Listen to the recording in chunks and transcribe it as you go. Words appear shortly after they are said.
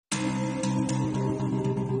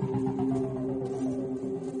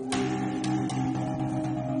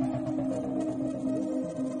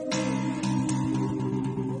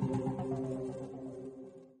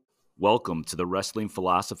Welcome to the Wrestling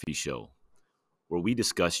Philosophy Show, where we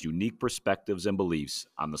discuss unique perspectives and beliefs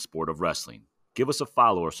on the sport of wrestling. Give us a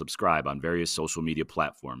follow or subscribe on various social media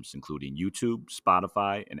platforms, including YouTube,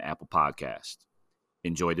 Spotify, and Apple Podcasts.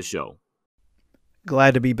 Enjoy the show.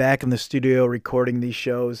 Glad to be back in the studio recording these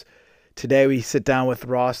shows. Today we sit down with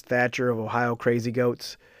Ross Thatcher of Ohio Crazy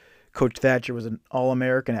Goats. Coach Thatcher was an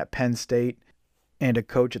All-American at Penn State and a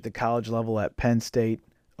coach at the college level at Penn State,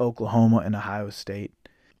 Oklahoma, and Ohio State.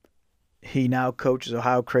 He now coaches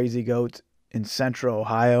Ohio Crazy Goats in Central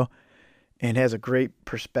Ohio and has a great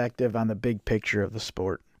perspective on the big picture of the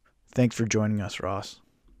sport. Thanks for joining us, Ross.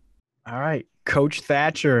 All right, Coach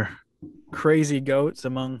Thatcher, Crazy Goats,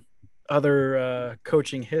 among other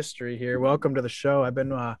coaching history here. Welcome to the show. I've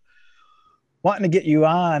been wanting to get you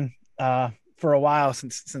on for a while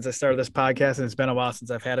since I started this podcast, and it's been a while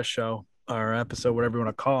since I've had a show or episode, whatever you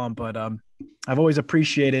want to call them. But I've always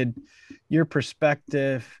appreciated your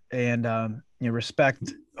perspective and your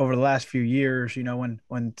respect over the last few years. You know,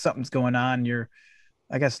 when something's going on, your,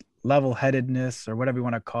 I guess, level-headedness or whatever you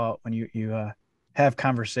want to call it, when you have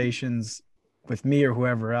conversations with me or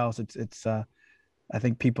whoever else, it's I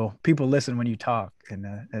think people listen when you talk, and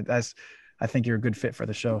I think you're a good fit for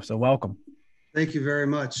the show. So welcome. Thank you very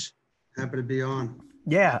much. Happy to be on.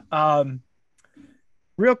 Yeah.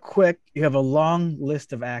 Real quick, you have a long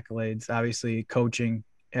list of accolades, obviously coaching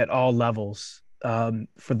at all levels.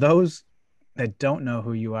 For those that don't know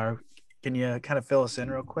who you are, can you kind of fill us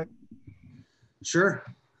in real quick? Sure.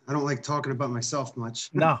 I don't like talking about myself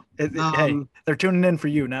much. No, hey, they're tuning in for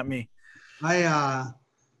you, not me. I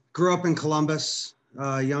grew up in Columbus,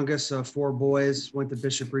 youngest of four boys, went to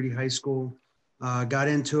Bishop Ready High School. Got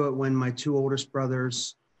into it when my two oldest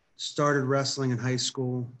brothers started wrestling in high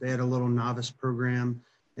school. They had a little novice program.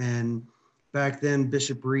 And back then,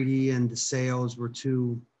 Bishop Ready and DeSales were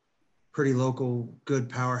two pretty local, good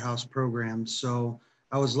powerhouse programs. So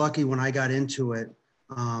I was lucky when I got into it.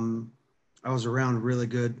 I was around really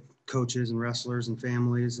good coaches and wrestlers and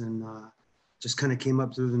families, and just kind of came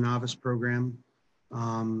up through the novice program.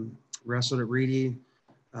 Wrestled at Reedy,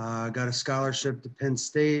 got a scholarship to Penn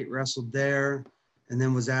State, wrestled there, and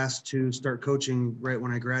then was asked to start coaching right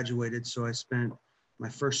when I graduated. So I spent my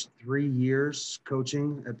first 3 years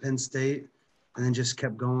coaching at Penn State, and then just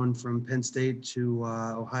kept going from Penn State to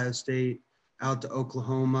Ohio State, out to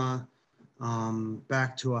Oklahoma,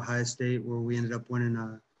 back to Ohio State, where we ended up winning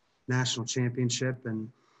a national championship. And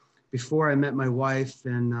before I met my wife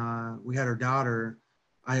and we had our daughter,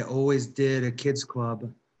 I always did a kids club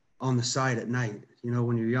on the side at night. You know,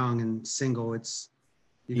 when you're young and single,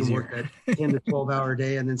 you can work that 10 to 12 hour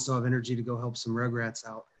day and then still have energy to go help some Rugrats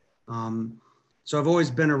out. So I've always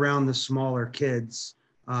been around the smaller kids,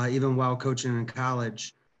 even while coaching in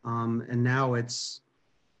college. And now it's,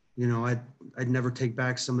 you know, I'd never take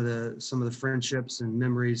back some of the friendships and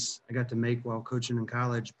memories I got to make while coaching in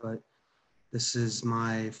college, but this is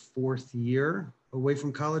my 4th year away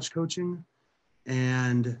from college coaching.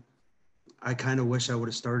 And I kind of wish I would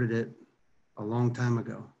have started it a long time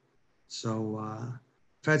ago. So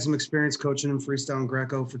I've had some experience coaching in freestyle and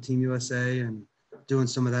Greco for Team USA and doing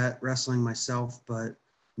some of that wrestling myself, but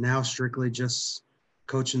now strictly just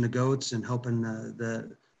coaching the goats and helping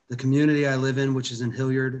the community I live in, which is in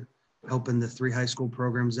Hilliard, helping the 3 high school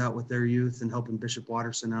programs out with their youth and helping Bishop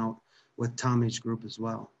Watterson out with Tommy's group as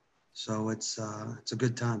well. So it's a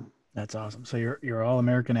good time. That's awesome. So you're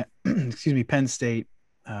All-American at Penn State.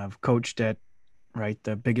 Coached at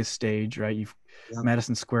the biggest stage, right? You've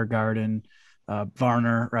Madison Square Garden,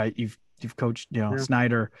 Varner, right? You've coached,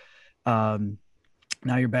 Snyder.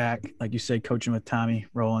 Now you're back, like you said, coaching with Tommy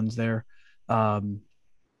Rollins there.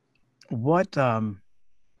 What your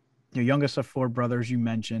youngest of 4 brothers you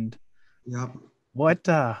mentioned. Yep. What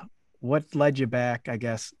led you back, I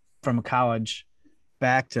guess, from college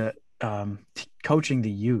back to coaching the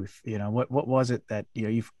youth? You know, what was it that, you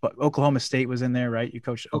know, Oklahoma State was in there, right? You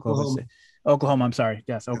coached Oklahoma State. Oklahoma, I'm sorry.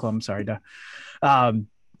 Yes, Oklahoma, I'm sorry.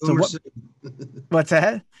 What's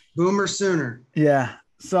that? Boomer Sooner. Yeah.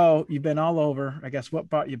 So you've been all over. I guess what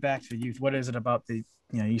brought you back to the youth? What is it about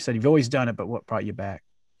you said you've always done it, but what brought you back?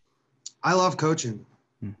 I love coaching.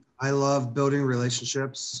 I love building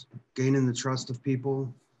relationships, gaining the trust of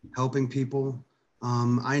people, helping people.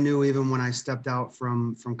 I knew even when I stepped out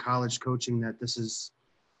from college coaching that this is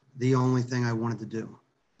the only thing I wanted to do.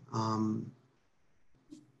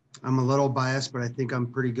 I'm a little biased, but I think I'm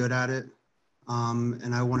pretty good at it.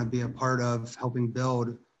 And I want to be a part of helping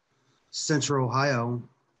build Central Ohio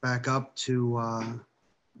back up to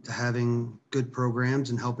having good programs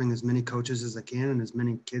and helping as many coaches as I can and as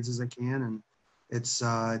many kids as I can. And it's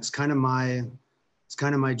kind of my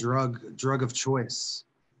drug of choice.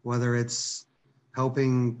 whether it's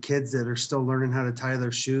helping kids that are still learning how to tie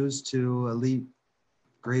their shoes to elite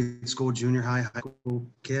grade school, junior high, high school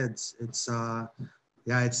kids. It's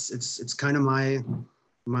it's kind of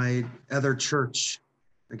my other church,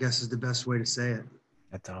 I guess is the best way to say it.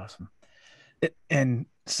 That's awesome. And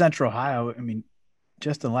Central Ohio, I mean,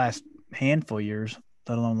 just the last handful of years,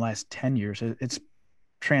 let alone the last 10 years, it's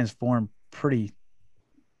transformed pretty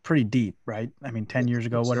deep, right? I mean, 10 years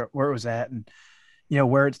ago, where it was at, and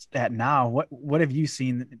where it's at now. What have you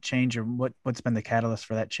seen change, or what's been the catalyst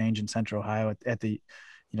for that change in Central Ohio at the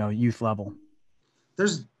youth level?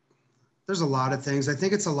 There's a lot of things. I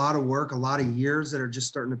think it's a lot of work, a lot of years that are just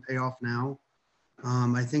starting to pay off now.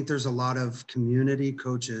 I think there's a lot of community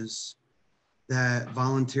coaches that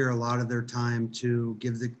volunteer a lot of their time to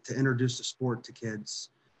introduce the sport to kids.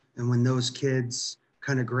 And when those kids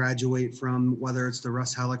kind of graduate from, whether it's the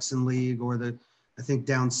Russ Hellickson League or I think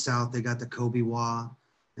down south, they got the Kobe Wa,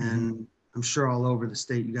 and I'm sure all over the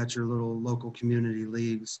state, you got your little local community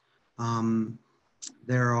leagues.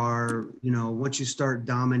 There are, once you start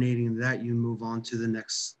dominating that, you move on to the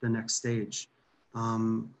next stage.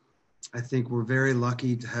 I think we're very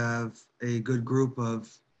lucky to have a good group of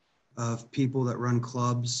people that run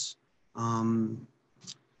clubs.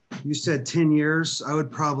 You said 10 years. I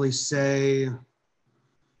would probably say,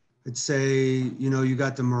 you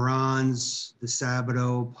got the Morans, the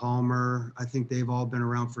Sabato, Palmer. I think they've all been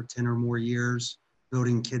around for 10 or more years,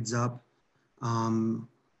 building kids up.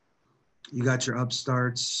 You got your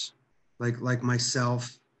upstarts like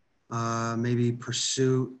myself, maybe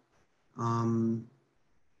Pursuit.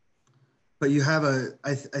 But you have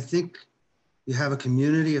I think you have a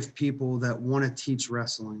community of people that want to teach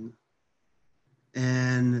wrestling.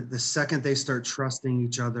 And the second they start trusting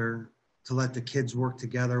each other to let the kids work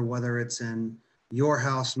together, whether it's in your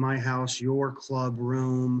house, my house, your club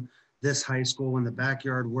room, this high school, in the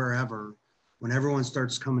backyard, wherever, when everyone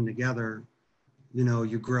starts coming together,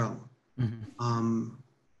 you grow. Mm-hmm.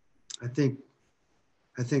 I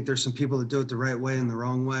think there's some people that do it the right way and the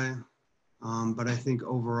wrong way. But I think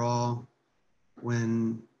overall,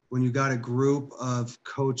 when you got a group of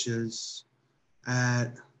coaches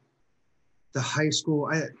at the high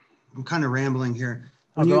school, I'm kind of rambling here.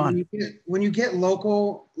 When you get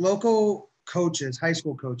local coaches, high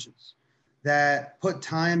school coaches that put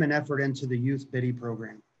time and effort into the youth biddy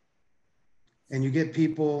program, and you get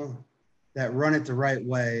people that run it the right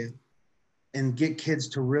way and get kids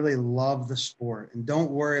to really love the sport and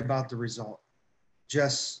don't worry about the result.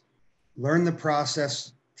 Just learn the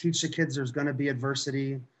process, teach the kids there's going to be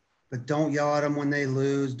adversity, but don't yell at them when they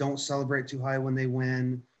lose. Don't celebrate too high when they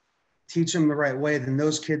win. Teach them the right way. Then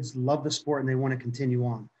those kids love the sport and they want to continue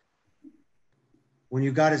on. When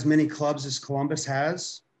you got as many clubs as Columbus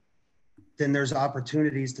has, then there's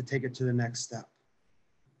opportunities to take it to the next step.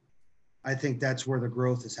 I think that's where the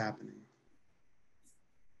growth is happening.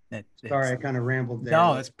 Sorry, I kind of rambled there.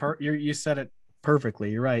 No, you said it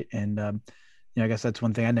perfectly. You're right. And, I guess that's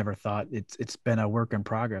one thing I never thought. It's been a work in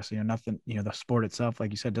progress. Nothing, the sport itself,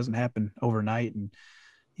 like you said, doesn't happen overnight. And,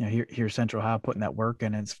 here Central Ohio putting that work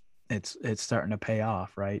in, it's starting to pay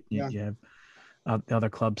off, right? Yeah. You have the other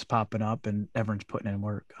clubs popping up and everyone's putting in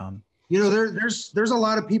work. There's a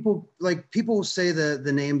lot of people, like people say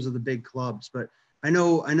the names of the big clubs, but I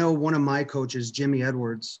know one of my coaches, Jimmy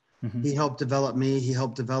Edwards, mm-hmm. He helped develop me. He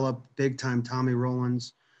helped develop big time Tommy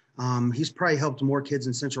Rowlands. He's probably helped more kids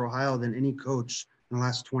in Central Ohio than any coach in the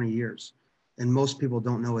last 20 years. And most people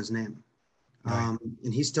don't know his name. Right.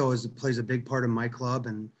 And he still plays a big part of my club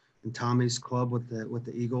and Tommy's club with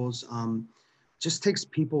the Eagles. Just takes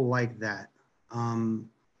people like that,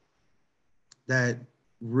 that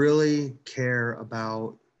really care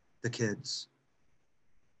about the kids.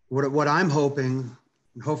 What I'm hoping,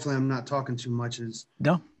 and hopefully I'm not talking too much, is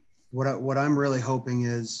no. What I'm really hoping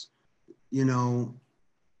is,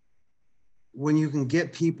 when you can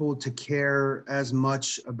get people to care as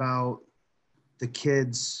much about the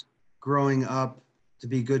kids growing up to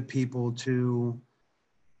be good people, to,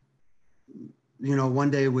 one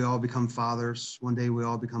day we all become fathers, one day we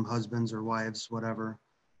all become husbands or wives, whatever.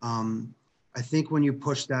 I think when you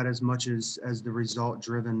push that as much as the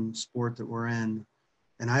result-driven sport that we're in,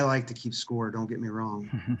 and I like to keep score, don't get me wrong,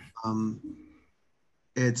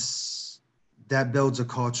 that builds a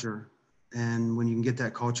culture. And when you can get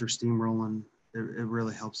that culture steamrolling, it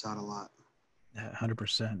really helps out a lot.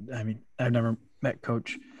 100%. I mean, I've never met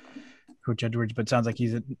Coach Edwards, but it sounds like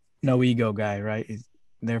he's a no ego guy, right? He's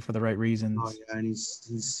there for the right reasons. Oh yeah, and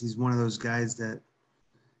he's one of those guys that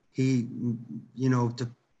he,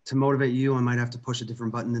 to motivate you, I might have to push a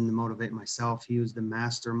different button than to motivate myself. He was the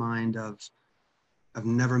mastermind of, I've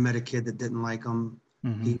never met a kid that didn't like him.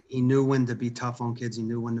 Mm-hmm. He knew when to be tough on kids. He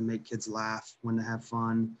knew when to make kids laugh, when to have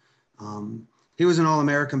fun. He was an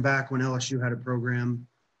All-American back when LSU had a program,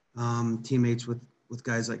 teammates with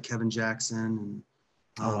guys like Kevin Jackson. And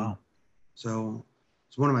Oh, wow. so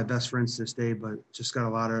he's one of my best friends to this day, but just got a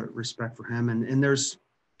lot of respect for him. And there's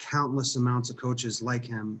countless amounts of coaches like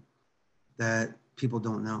him that people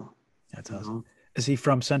don't know. That's awesome. Is he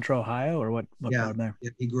from Central Ohio or what Yeah. part there? Yeah,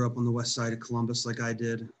 he grew up on the west side of Columbus like I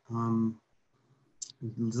did.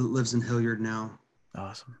 Lives in Hilliard now.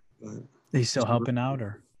 Awesome. But He's still helping out,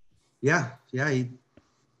 or? Yeah, he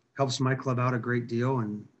helps my club out a great deal,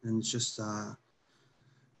 and it's just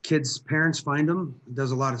kids' parents find him. He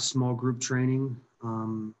does a lot of small group training.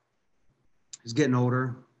 He's getting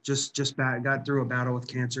older. Just got through a battle with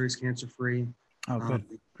cancer. He's cancer free. Oh, good.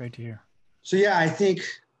 Great to hear. So yeah, I think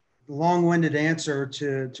the long-winded answer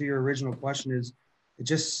to your original question is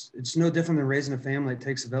it's no different than raising a family. It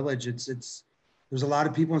takes a village. There's a lot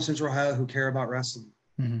of people in Central Ohio who care about wrestling.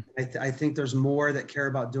 Mm-hmm. I think there's more that care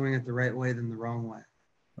about doing it the right way than the wrong way.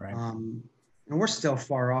 Right. And we're still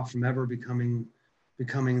far off from ever becoming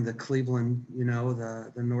the Cleveland,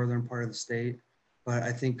 the northern part of the state. But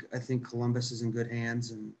I think Columbus is in good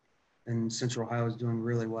hands, and Central Ohio is doing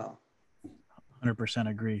really well. 100%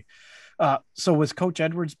 agree. So was Coach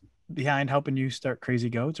Edwards behind helping you start Crazy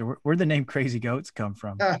Goats, or where'd the name Crazy Goats come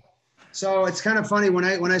from? So it's kind of funny when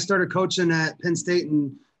I started coaching at Penn State,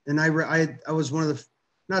 and I was one of the,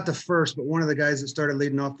 not the first, but one of the guys that started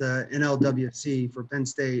leading off the NLWC for Penn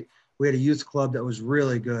State. We had a youth club that was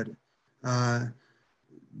really good.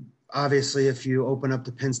 Obviously, if you open up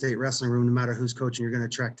the Penn State wrestling room, no matter who's coaching, you're going to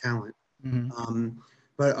attract talent. Mm-hmm.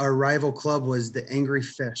 But our rival club was the Angry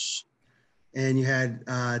Fish. And you had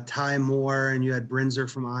Ty Moore, and you had Brinzer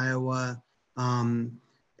from Iowa.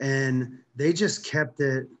 And they just kept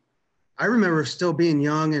it. I remember still being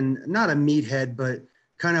young and not a meathead, but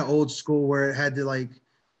kind of old school, where it had to, like,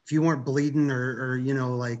 if you weren't bleeding or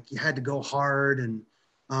like, you had to go hard. And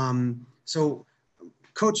so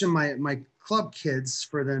coaching my club kids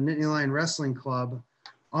for the Nittany Lion Wrestling Club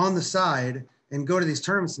on the side, and go to these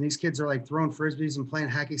tournaments, and these kids are like throwing frisbees and playing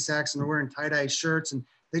hacky sacks, and they're wearing tie-dye shirts, and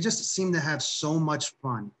they just seemed to have so much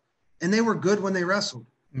fun. And they were good when they wrestled.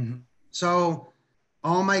 Mm-hmm. So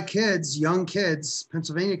all my kids, young kids,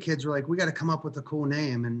 Pennsylvania kids, were like, we got to come up with a cool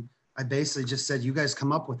name. And I basically just said, you guys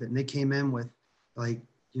come up with it. And they came in with, like,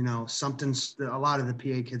 something. A lot of the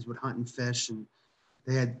PA kids would hunt and fish, and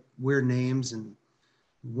they had weird names. And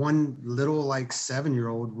one little, like,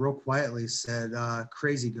 7-year-old real quietly said,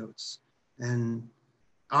 Crazy Goats. And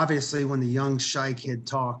obviously, when the young, shy kid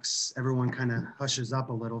talks, everyone kind of hushes up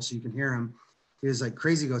a little so you can hear him. He was like,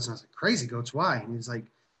 Crazy Goats. And I was like, Crazy Goats? Why? And he was like,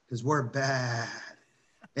 because we're bad.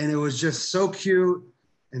 And it was just so cute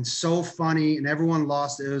and so funny, and everyone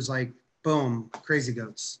lost it. It was like, boom, Crazy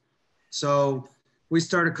Goats. So we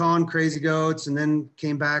started calling Crazy Goats, and then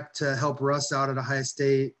came back to help Russ out at Ohio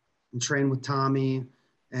State and train with Tommy,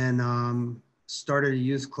 and started a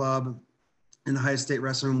youth club in the Ohio State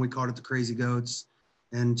wrestling room. We called it the Crazy Goats,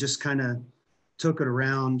 and just kind of took it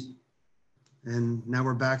around. And now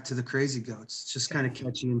we're back to the Crazy Goats. It's just kind of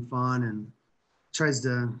catchy and fun, and tries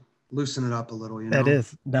to loosen it up a little, That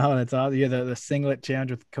is. No, that's all. Yeah, the singlet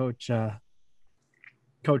challenge with Coach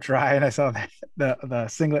Ryan. I saw that the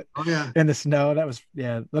singlet in the snow. That was,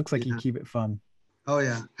 looks like you keep it fun. Oh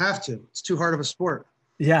yeah, have to. It's too hard of a sport.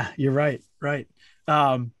 Yeah, you're right. Right.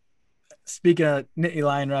 Speaking of Nittany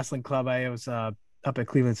Lion Wrestling Club, I was up at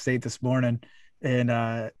Cleveland State this morning,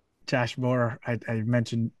 and Josh Moore, I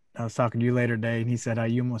mentioned, I was talking to you later today, and he said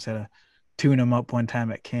you almost had to tune him up one time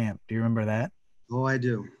at camp. Do you remember that? Oh, I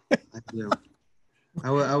do. I do.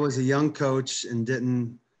 I was a young coach and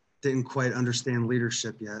didn't quite understand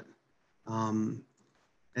leadership yet.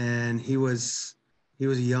 And he was a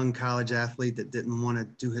young college athlete that didn't want to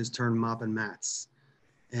do his turn mopping mats.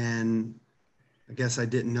 And I guess I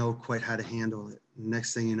didn't know quite how to handle it.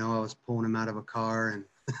 Next thing you know, I was pulling him out of a car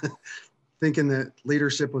and thinking that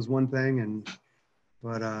leadership was one thing.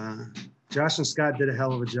 But Josh and Scott did a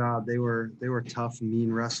hell of a job. They were tough,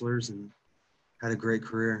 mean wrestlers, and had a great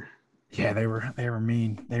career. Yeah, they were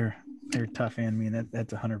mean. They were tough and mean.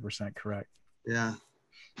 That's 100% correct. Yeah.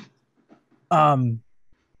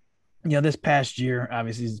 This past year,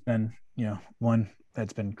 obviously, has been, one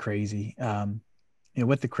that's been crazy.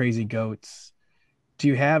 With the Crazy Goats, do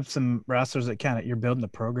you have some wrestlers that kind of you're building the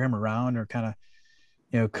program around, or kind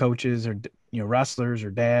of, coaches or, wrestlers or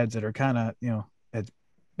dads that are kind of, that's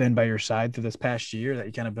been by your side through this past year that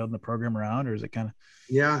you kind of building the program around, or is it kind of?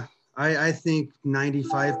 Yeah. I think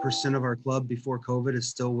 95% of our club before COVID is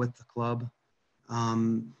still with the club.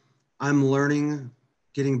 I'm learning,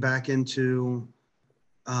 getting back into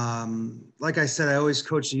like I said, I always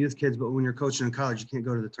coach the youth kids, but when you're coaching in college, you can't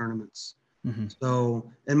go to the tournaments. Mm-hmm. So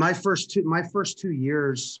in my first 2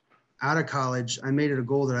 years out of college, I made it a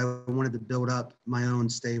goal that I wanted to build up my own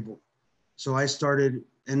stable. So I started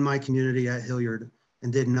in my community at Hilliard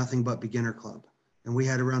and did nothing but beginner club. And we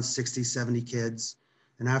had around 60, 70 kids.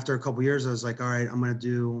 And after a couple of years, I was like, all right, I'm going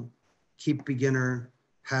to keep beginner,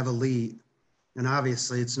 have elite. And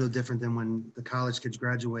obviously it's no different than when the college kids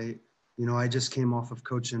graduate. You know, I just came off of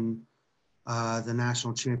coaching the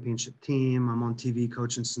national championship team. I'm on TV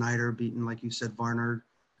coaching Snyder, beating, like you said, Varner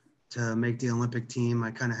to make the Olympic team.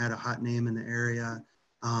 I kind of had a hot name in the area.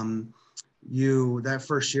 That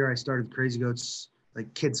first year I started Crazy Goats,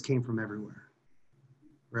 like kids came from everywhere,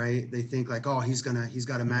 right? They think like, oh, he's got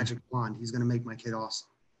a magic wand. He's going to make my kid awesome.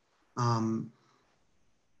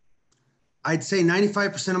 I'd say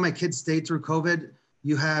 95% of my kids stayed through COVID.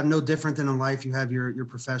 You have no different than in life. You have your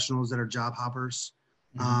professionals that are job hoppers.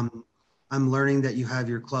 I'm learning that you have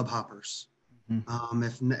your club hoppers.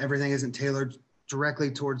 If everything isn't tailored directly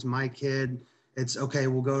towards my kid, it's okay.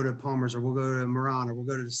 We'll go to Palmer's, or we'll go to Moran, or we'll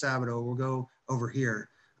go to Sabato, or we'll go over here.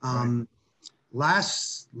 Right.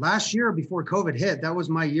 Last year before COVID hit, that was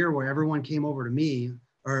my year where everyone came over to me,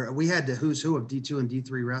 or we had the who's who of D2 and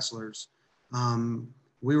D3 wrestlers.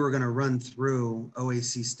 We were going to run through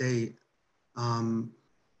OAC State.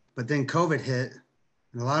 But then COVID hit,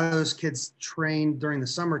 and a lot of those kids trained during the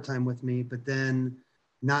summertime with me, but then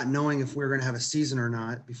not knowing if we were going to have a season or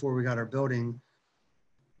not before we got our building,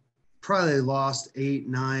 probably lost 8,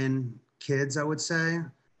 9 kids, I would say,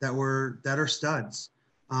 that are studs.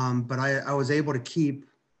 But I was able to keep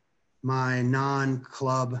my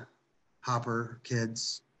non-club hopper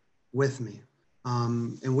kids with me.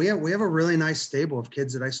 And we have a really nice stable of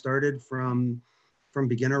kids that I started from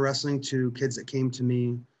beginner wrestling to kids that came to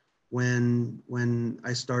me when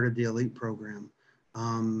I started the elite program.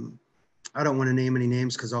 I don't want to name any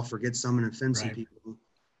names because I'll forget some and offend some people.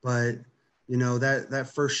 But you know, that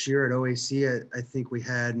first year at OAC, I think we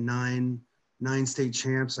had nine state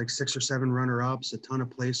champs, like 6 or 7 runner-ups, a ton of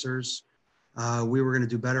placers. We were going to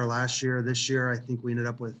do better last year. This year, I think we ended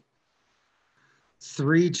up with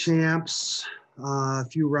 3 champs, a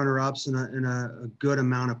few runner-ups, and a good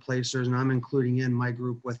amount of placers. And I'm including in my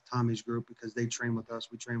group with Tommy's group because they train with us.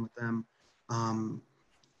 We train with them.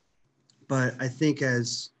 But I think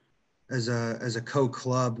as a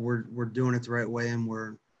co-club, we're doing it the right way, and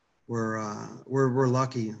we're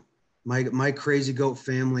lucky. My Crazy Goat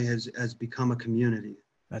family has become a community.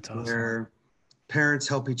 That's awesome. Where parents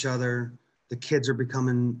help each other. The kids are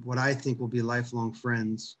becoming what I think will be lifelong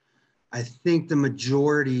friends. I think the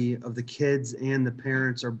majority of the kids and the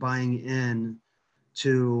parents are buying in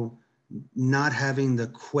to not having the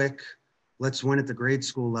quick, let's win at the grade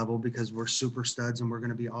school level because we're super studs and we're going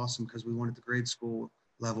to be awesome because we won at the grade school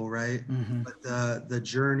level, right? But the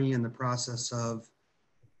journey and the process of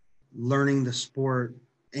learning the sport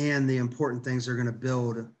and the important things they're going to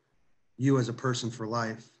build you as a person for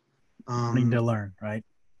life. Need to learn, right?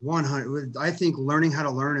 100. I think learning how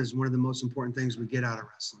to learn is one of the most important things we get out of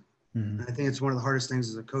wrestling. And I think it's one of the hardest things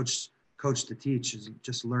as a coach to teach is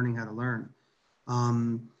just learning how to learn.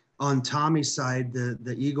 On Tommy's side,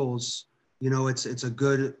 the Eagles, you know, it's a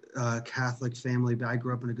good Catholic family. But I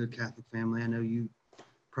grew up in a good Catholic family. I know you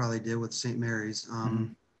probably did with St. Mary's.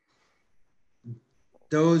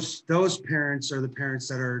 Those parents are the parents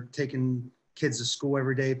that are taking kids to school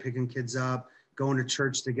every day, picking kids up, going to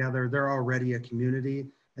church together. They're already a community,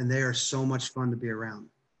 and they are so much fun to be around.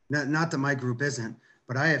 Not that my group isn't,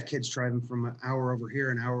 but I have kids driving from an hour over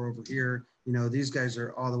here, an hour over here. You know, these guys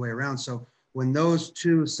are all the way around. So when those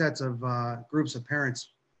two sets of groups of parents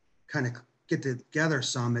kind of get together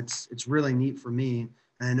some, it's really neat for me,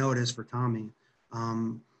 and I know it is for Tommy.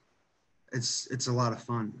 It's a lot of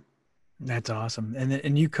fun. That's awesome.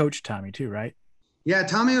 And you coached Tommy too, right? Yeah,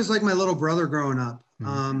 Tommy was like my little brother growing up.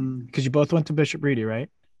 Because you both went to Bishop Reedy, right?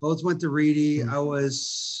 Both went to Reedy. I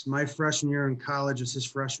was my freshman year in college. It was his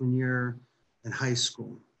freshman year in high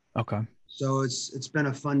school. Okay. So it's been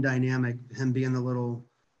a fun dynamic, him being the little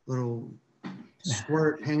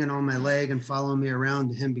squirt hanging on my leg and following me around,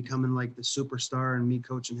 to him becoming like the superstar and me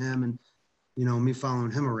coaching him and, you know, me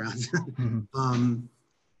following him around.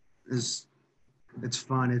 It's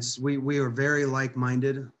fun. We are very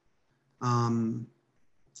like-minded.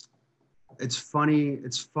 It's funny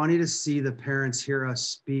to see the parents hear us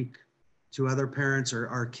speak to other parents or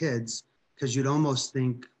our kids, because you'd almost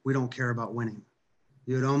think we don't care about winning.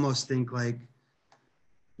 You'd almost think like,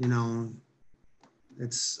 you know,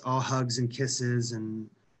 it's all hugs and kisses and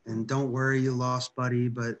don't worry, you lost, buddy.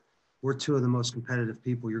 But we're two of the most competitive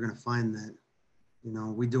people you're going to find that you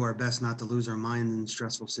know, we do our best not to lose our mind in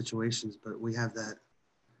stressful situations, but we have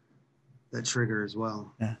that trigger as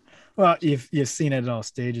well. Yeah. Well, you've seen it at all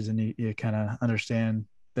stages, and you kind of understand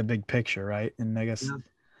the big picture, right? And I guess Yeah.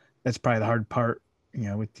 that's probably the hard part,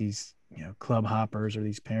 with these, club hoppers or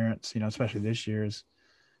these parents, especially this year's,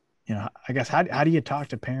 I guess how do you talk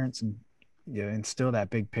to parents and instill that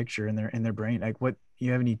big picture in their brain? Like, what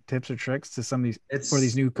you have any tips or tricks to some of these for these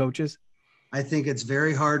It's, new coaches? I think it's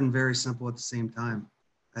very hard and very simple at the same time.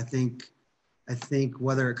 I think, I think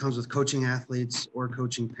whether it comes with coaching athletes or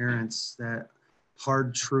coaching parents, that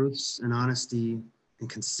hard truths and honesty and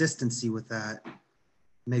consistency with that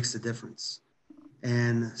makes a difference.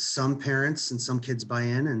 And some parents and some kids buy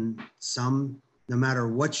in, and some, no matter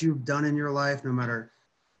what you've done in your life, no matter,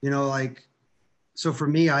 like, so for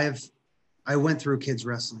me, I went through kids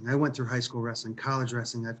wrestling. I went through high school wrestling, college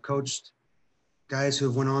wrestling. I've coached guys who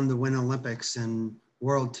have went on to win Olympics and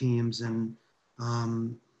world teams. And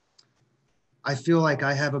I feel like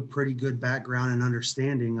I have a pretty good background and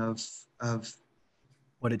understanding of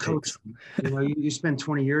What it coaching. takes. You spend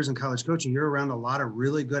 20 years in college coaching, you're around a lot of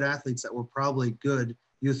really good athletes that were probably good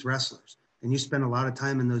youth wrestlers. And you spend a lot of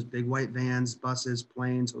time in those big white vans, buses,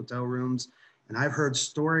 planes, hotel rooms. And I've heard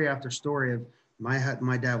story after story of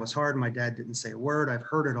my dad was hard. My dad didn't say a word. I've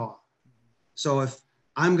heard it all. So if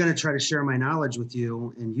I'm going to try to share my knowledge with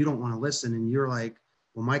you and you don't want to listen, and you're like,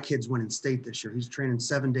 well, my kid's winning state this year. He's training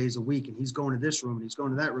 7 days a week and he's going to this room and he's going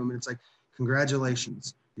to that room. And it's like,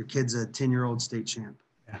 congratulations, your kid's a 10-year-old state champ.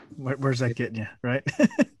 Yeah. Where's that getting you? Right.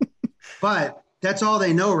 But that's all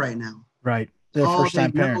they know right now. Right. They're first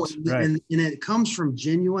time parents. Right. And it comes from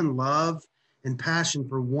genuine love and passion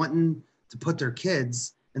for wanting to put their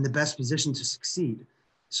kids in the best position to succeed.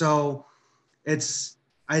 So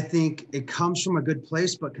I think it comes from a good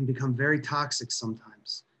place, but can become very toxic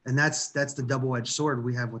sometimes. And that's the double-edged sword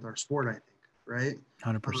we have with our sport, I think, right?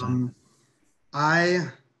 100%. I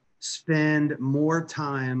spend more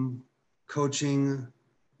time coaching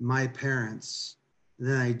my parents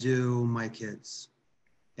than I do my kids.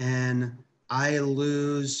 And I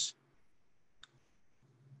lose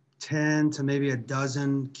 10 to maybe a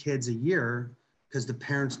dozen kids a year because the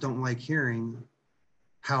parents don't like hearing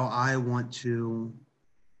how I want to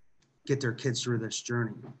get their kids through this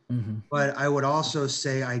journey. Mm-hmm. But I would also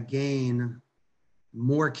say I gain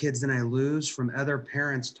more kids than I lose from other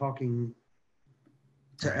parents talking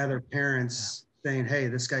to other parents saying, hey,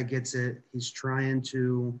 this guy gets it. He's trying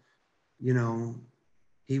to,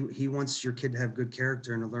 he wants your kid to have good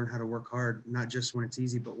character and to learn how to work hard, not just when it's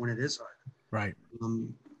easy, but when it is hard. Right.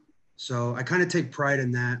 So I kind of take pride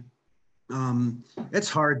in that. It's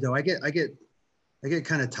hard though. I get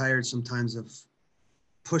kind of tired sometimes of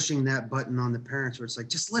pushing that button on the parents where it's like,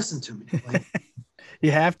 just listen to me. Like,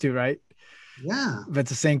 you have to, right? Yeah. But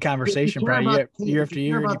it's the same conversation, probably year after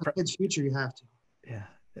year. About the kid's future, you have to. Yeah.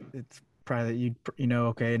 It's probably that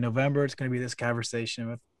okay, in November, it's going to be this conversation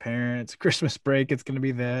with parents. Christmas break, it's going to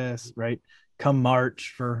be this, right? Come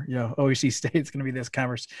March for, OEC State, it's going to be this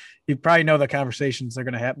conversation. You probably know the conversations are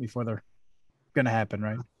going to happen before they're going to happen,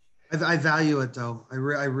 right? I value it though. I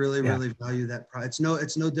really value that. It's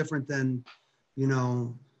no different than,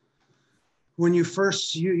 when you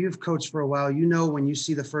first, you've coached for a while, when you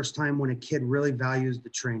see the first time when a kid really values the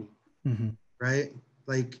training, mm-hmm. right?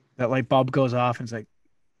 Like that light bulb goes off and it's like,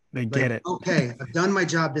 they get it. Okay, I've done my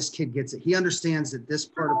job. This kid gets it. He understands that this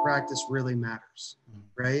part of practice really matters,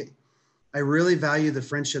 right? I really value the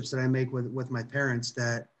friendships that I make with my parents,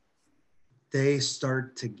 that they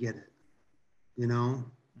start to get it,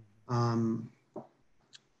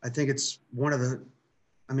 I think it's one of the,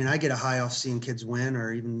 I get a high off seeing kids win,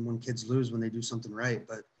 or even when kids lose when they do something right.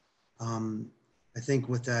 But I think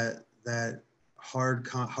with that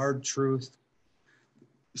hard truth,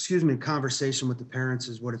 conversation with the parents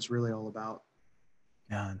is what it's really all about.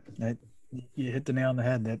 Yeah, you hit the nail on the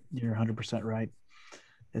head. That you're 100% right.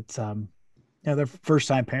 It's they're first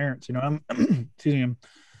time parents. I'm excuse me,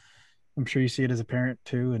 I'm sure you see it as a parent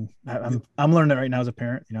too, and I'm learning it right now as a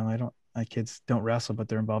parent. My kids don't wrestle, but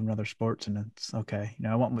they're involved in other sports, and it's okay.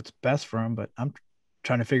 I want what's best for them, but I'm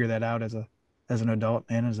trying to figure that out as an adult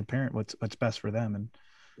and as a parent, what's best for them. And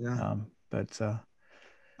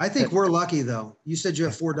I think we're lucky though. You said you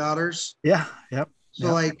have 4 daughters. Yeah. Yep.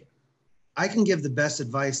 So I can give the best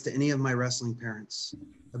advice to any of my wrestling parents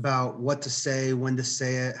about what to say, when to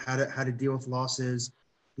say it, how to deal with losses,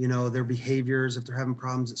 their behaviors, if they're having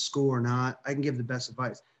problems at school or not. I can give the best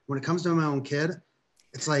advice. When it comes to my own kid,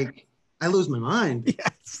 it's like I lose my mind.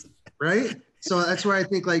 Yes. Right. So that's where I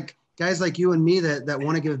think like guys like you and me that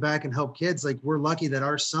want to give back and help kids, like we're lucky that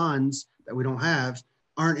our sons that we don't have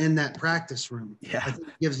aren't in that practice room. Yeah. I think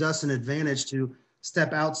it gives us an advantage to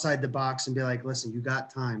step outside the box and be like, listen, you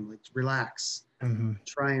got time, like relax, Mm-hmm.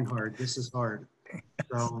 trying hard. This is hard.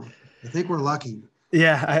 So I think we're lucky.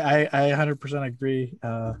 Yeah, I 100% agree.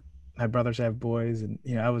 My brothers have boys, and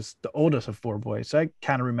I was the oldest of four boys, so I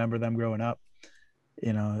kind of remember them growing up.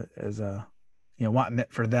 As a wanting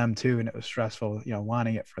it for them too, and it was stressful.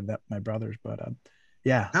 Wanting it for my brothers, but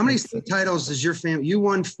yeah. How many state titles does your family? You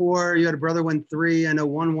won 4. You had a brother win 3. I know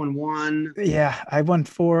one won 1. Yeah, I won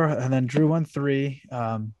 4, and then Drew won 3.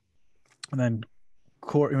 And then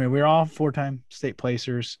Corey. I mean, we were all 4-time state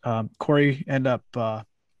placers. Corey ended up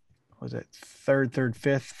was it third,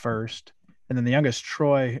 5th, first, and then the youngest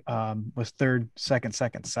Troy was third, second.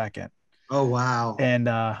 Oh wow! And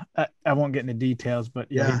I won't get into details, but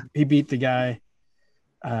he beat the guy.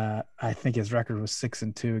 I think his record was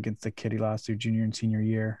 6-2 against the kid he lost to junior and senior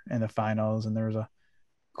year in the finals, and there was a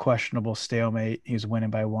questionable stalemate. He was winning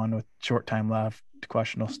by 1 with short time left.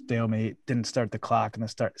 Questionable stalemate. Didn't start the clock in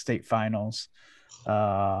the state finals.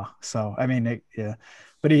 So I mean,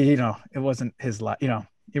 but he, it wasn't his life.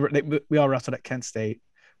 We all wrestled at Kent State,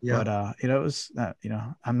 but it was not.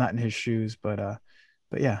 I'm not in his shoes, but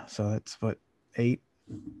yeah. So that's 8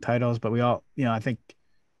 titles, but we all, I think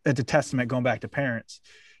it's a testament going back to parents.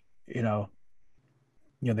 The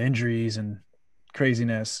injuries and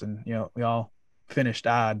craziness, and we all finished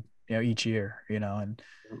odd, each year, and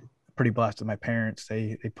pretty blessed with my parents.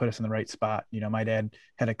 They put us in the right spot. My dad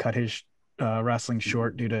had to cut his wrestling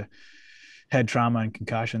short due to head trauma and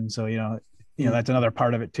concussion. So, that's another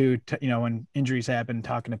part of it too. When injuries happen,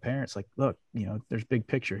 talking to parents, like, look, there's big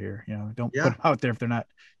picture here, don't put them out there if they're not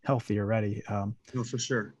healthy or ready. No, for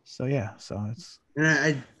sure. So, yeah, so it's, and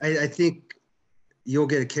I think you'll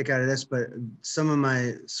get a kick out of this, but some of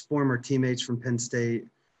my former teammates from Penn State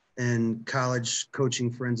and college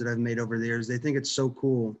coaching friends that I've made over the years, they think it's so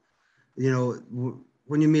cool.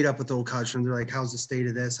 When you meet up with old college friends, they're like, how's the state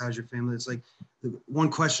of this? How's your family? It's like the one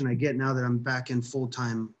question I get now that I'm back in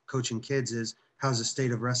full-time coaching kids is, how's the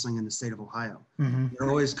state of wrestling in the state of Ohio? mm-hmm. It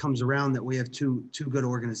always comes around that we have two good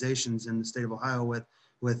organizations in the state of Ohio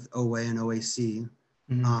with OA and OAC.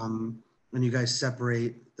 Mm-hmm. And you guys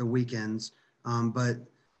separate the weekends. But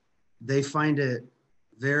they find it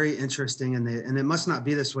very interesting, and it must not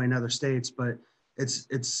be this way in other states, but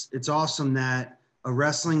it's awesome that a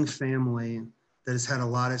wrestling family that has had a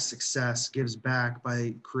lot of success gives back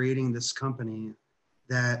by creating this company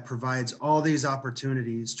that provides all these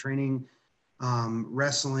opportunities, training,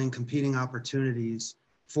 wrestling, competing opportunities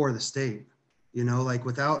for the state. Like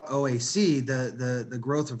without OAC, the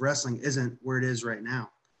growth of wrestling isn't where it is right now.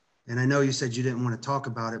 And I know you said you didn't want to talk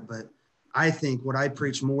about it, but I think what I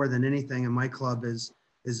preach more than anything in my club is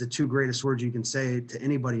the 2 greatest words you can say to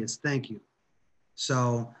anybody is thank you.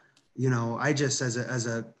 So, I just, as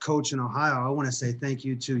a coach in Ohio, I want to say thank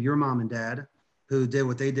you to your mom and dad who did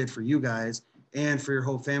what they did for you guys, and for your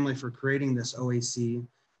whole family for creating this OAC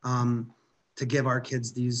to give our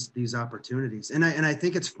kids these opportunities. And I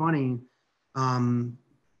think it's funny.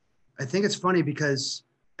 I think it's funny because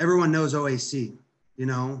everyone knows OAC,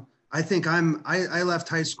 I think I left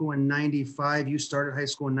high school in 95. You started high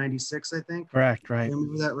school in 96, I think. Correct. Right.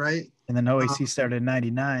 Remember that, right? And then OAC started in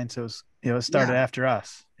 99. So it started after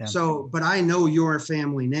us. Yeah. So, but I know your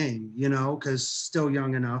family name, cause still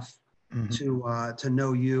young enough mm-hmm. To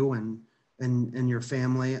know you and your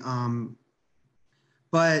family.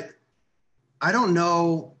 But I don't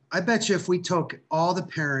know. I bet you if we took all the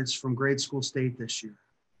parents from grade school state this year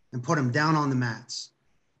and put them down on the mats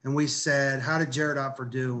and we said, how did Jared Opfer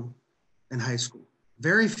do in high school?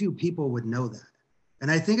 Very few people would know that. And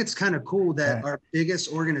I think it's kind of cool that our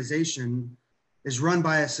biggest organization is run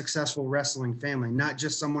by a successful wrestling family, not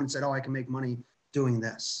just someone said, oh, I can make money doing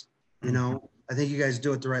this. I think you guys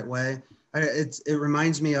do it the right way. It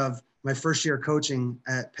reminds me of my first year coaching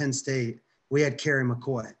at Penn State. We had Kerry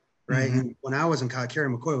McCoy, right? Mm-hmm. And when I was in college, Kerry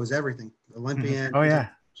McCoy was everything. Olympian. Mm-hmm. Oh yeah.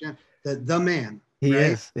 The man. He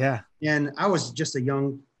right? is. Yeah. And I was just a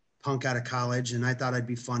young punk out of college, and I thought I'd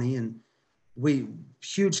be funny. And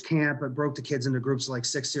huge camp. I broke the kids into groups of like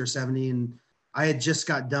 60 or 70. And I had just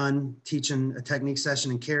got done teaching a technique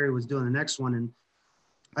session, and Kerry was doing the next one. And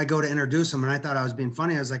I go to introduce him, and I thought I was being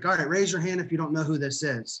funny. I was like, all right, raise your hand if you don't know who this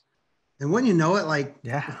is. And when you know it, like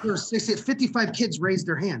there were 55 kids raised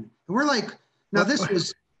their hand. And we're like, now this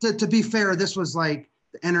was, to be fair, this was like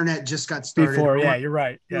the internet just got started. Before, yeah, you're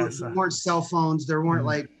right. Yes. There weren't cell phones. There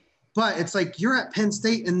weren't but it's like you're at Penn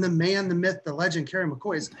State and the man, the myth, the legend, Kerry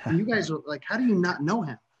McCoy is, and you guys are like, how do you not know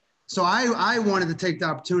him? So I wanted to take the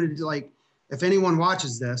opportunity to, like, if anyone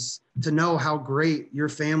watches this, to know how great your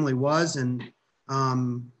family was. And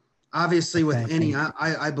obviously with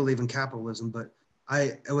I believe in capitalism, but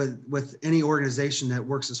with any organization that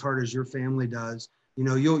works as hard as your family does,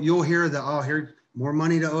 you'll hear that, oh, here, more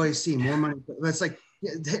money to OAC, more money. That's like,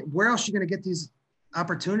 where else are you going to get these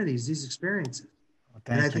opportunities, these experiences? Well,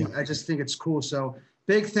 And I just think it's cool. So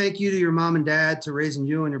big thank you to your mom and dad to raising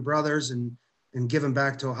you and your brothers and giving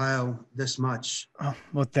back to Ohio this much. Oh,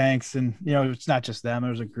 well, thanks. And, it's not just them.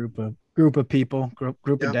 There's a group of people,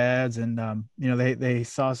 group of dads. And, they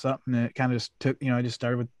saw something that kind of just took, I just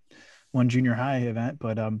started with one junior high event,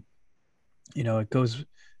 but, it goes,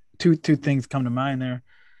 two things come to mind there.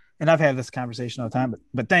 And I've had this conversation all the time,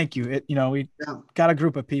 but thank you. We got a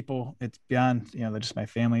group of people. It's beyond, they're just my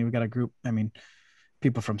family. We got a group. I mean,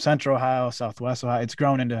 people from Central Ohio, Southwest Ohio. It's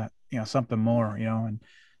grown into, something more, and,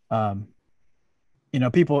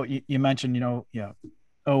 people you mentioned,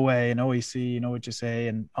 OA and OEC, what you say,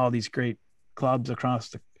 and all these great clubs across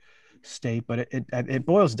the state, but it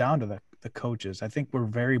boils down to the coaches. I think we're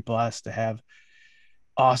very blessed to have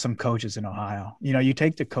awesome coaches in Ohio. You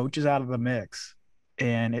take the coaches out of the mix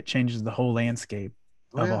and it changes the whole landscape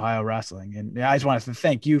of Ohio wrestling. And I just wanted to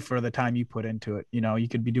thank you for the time you put into it. You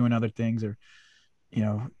could be doing other things, or,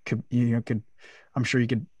 I'm sure you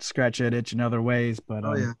could scratch that itch in other ways, but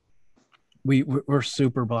we're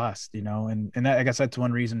super blessed, and that, I guess that's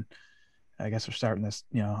one reason, I guess we're starting this,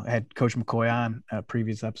 I had Coach McCoy on a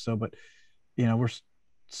previous episode, but, we're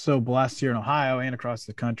so blessed here in Ohio and across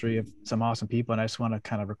the country of some awesome people. And I just want to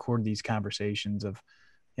kind of record these conversations of,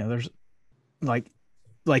 there's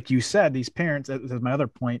like you said, these parents, that's my other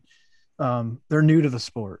point. They're new to the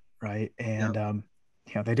sport. Right. And,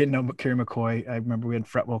 they didn't know Kerry McCoy. I remember we had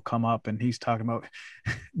Fretwell come up and he's talking about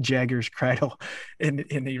Jagger's cradle and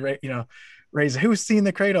he, raise, who's seen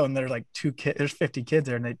the cradle? And there's like two kids, there's 50 kids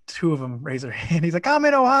there, and two of them raise their hand. He's like, I'm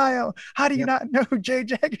in Ohio. How do you not know who Jay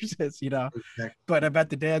Jaggers is? Exactly. But I bet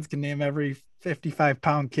the dads can name every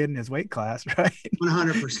 55-pound kid in his weight class, right?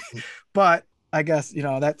 100%. But I guess,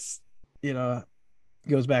 that's,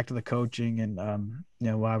 goes back to the coaching and,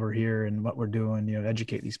 why we're here and what we're doing,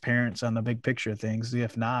 educate these parents on the big picture of things.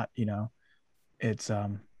 If not, it's,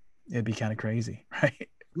 it'd be kind of crazy, right?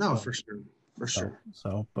 No, for sure.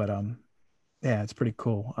 So, but, yeah, it's pretty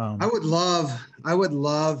cool. I would love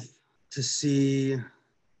to see,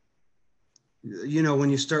 when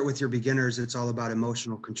you start with your beginners, it's all about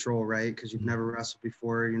emotional control, right? Because you've never wrestled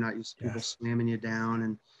before. You're not used to people slamming you down.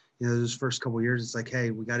 And, those first couple of years, it's like,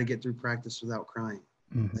 hey, we got to get through practice without crying.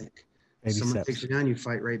 Mm-hmm. Like Baby someone steps. takes you down, you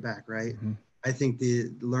fight right back, right? Mm-hmm. I think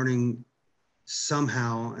the learning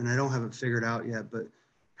somehow, and I don't have it figured out yet, but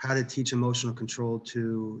how to teach emotional control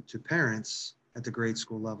to parents at the grade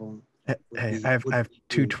school level. Hey, I have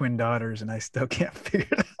two twin daughters, and I still can't figure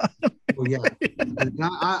it out. Well, yeah,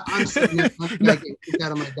 I'm sitting there getting kicked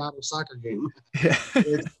out of my daughter's soccer game. Yeah.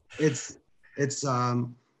 It's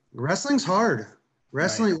wrestling's hard.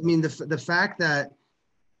 Wrestling. Right. I mean, the fact that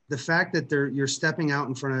you're stepping out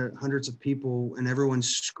in front of hundreds of people and everyone's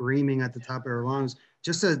screaming at the top of their lungs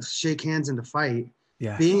just to shake hands and to fight.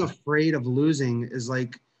 Yeah. Being afraid of losing is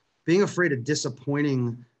like being afraid of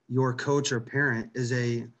disappointing your coach or parent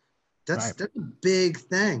that's a big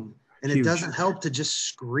thing. And Huge. It doesn't help to just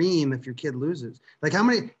scream if your kid loses. Like how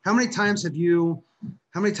many times have you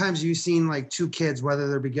seen like two kids, whether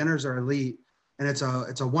they're beginners or elite, and it's a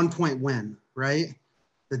 1-point win, right?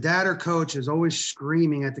 The dad or coach is always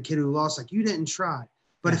screaming at the kid who lost, like, you didn't try.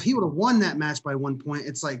 But if he would have won that match by 1 point,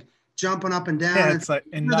 it's like jumping up and down. Yeah, it's like,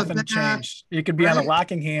 and nothing changed. You could be on a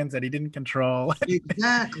locking hands that he didn't control.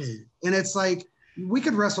 Exactly. And it's like, we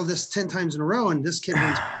could wrestle this 10 times in a row and this kid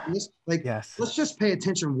wins. Like, let's just pay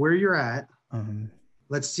attention where you're at. Mm-hmm.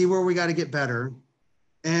 Let's see where we got to get better.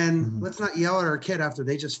 And let's not yell at our kid after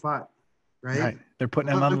they just fought. Right. They're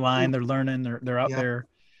putting them on the line. They're learning. They're out there.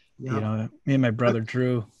 Yep. Me and my brother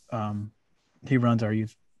Drew, he runs our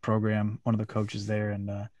youth program, one of the coaches there,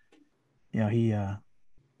 and he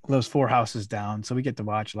lives 4 houses down, so we get to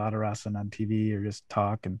watch a lot of wrestling on TV or just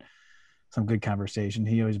talk and some good conversation.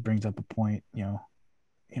 He always brings up a point, I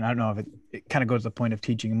don't know if it kind of goes to the point of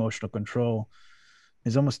teaching emotional control,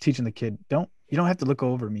 is almost teaching the kid, you don't have to look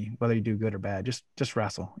over me whether you do good or bad, just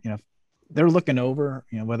wrestle. If they're looking over,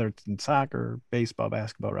 whether it's in soccer, baseball,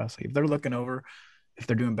 basketball, wrestling, if they're looking over, if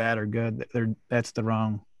they're doing bad or good, that's the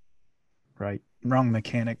wrong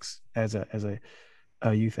mechanics as a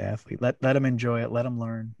youth athlete. Let them enjoy it. Let them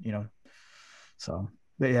learn, so,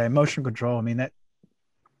 but yeah, emotional control. I mean,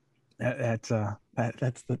 that's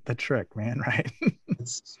the trick, man. Right.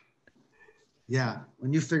 Yeah.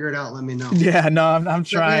 When you figure it out, let me know. Yeah, no, I'm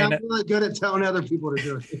trying. I'm really good at telling other people to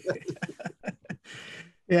do it.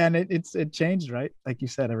 Yeah. And it changed, right? Like you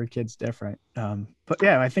said, every kid's different. But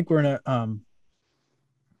yeah, I think we're in a,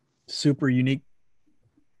 super unique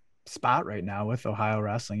spot right now with Ohio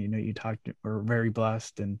wrestling. We're very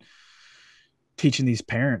blessed and teaching these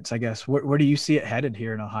parents, I guess. Where do you see it headed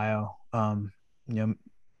here in Ohio?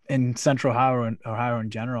 In Central Ohio in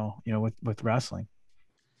general, with wrestling.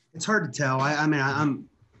 It's hard to tell. I mean,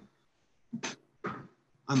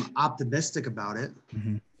 I'm optimistic about it,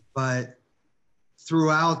 but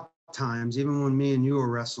throughout times, even when me and you were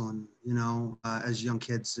wrestling, as young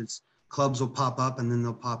kids, it's clubs will pop up and then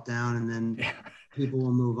they'll pop down and then people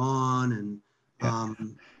will move on. And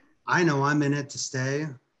I know I'm in it to stay.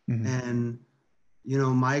 And,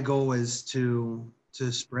 my goal is to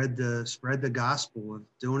spread the gospel of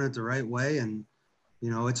doing it the right way. And,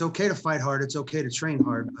 it's okay to fight hard. It's okay to train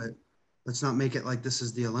hard, but let's not make it like this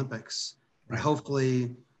is the Olympics. Right. And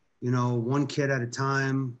hopefully, one kid at a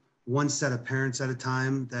time, one set of parents at a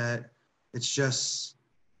time, that it's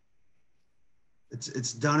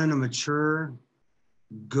done in a mature,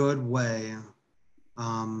 good way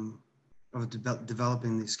of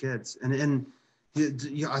developing these kids. And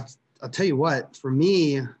I'll tell you what, for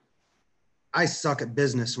me, I suck at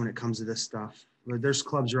business when it comes to this stuff. There's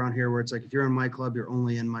clubs around here where it's like, if you're in my club, you're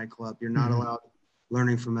only in my club. You're not allowed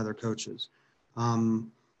learning from other coaches.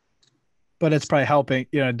 But it's probably helping,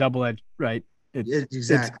 double-edged, right?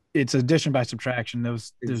 Exactly. It's addition by subtraction.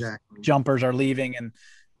 Those jumpers are leaving and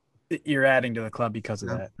you're adding to the club because of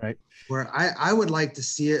that, right? Where I would like to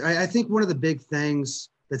see it. I think one of the big things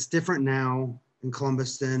that's different now in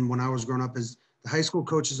Columbus than when I was growing up is the high school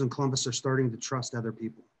coaches in Columbus are starting to trust other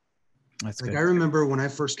people. That's like good. I remember when I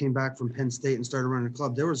first came back from Penn State and started running a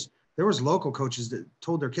club, there was local coaches that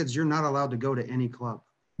told their kids, you're not allowed to go to any club.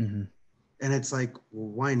 And it's like, well,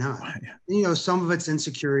 why not? Some of it's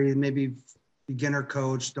insecurity, maybe beginner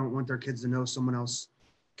coach don't want their kids to know someone else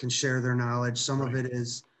can share their knowledge. Some of it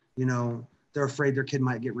is, they're afraid their kid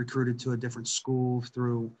might get recruited to a different school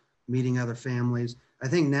through meeting other families. I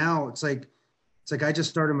think now it's like I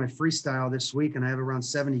just started my freestyle this week and I have around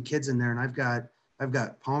 70 kids in there, and I've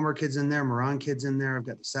got Palmer kids in there, Moran kids in there. I've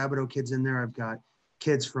got the Sabato kids in there. I've got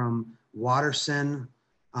kids from Watterson,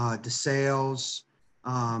 DeSales,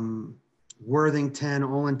 Worthington,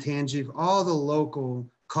 Olentangy, all the local,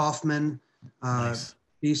 Kaufman. Nice.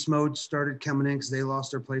 Beast Mode started coming in because they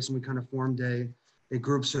lost their place and we kind of formed a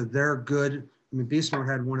group. So they're good. I mean, Beast Mode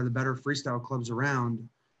had one of the better freestyle clubs around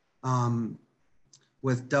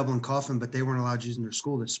with Dublin Kaufman, but they weren't allowed using their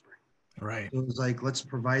school this spring. Right. So it was like, let's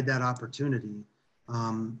provide that opportunity.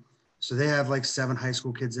 So they have like 7 high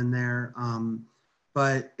school kids in there.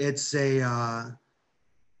 But it's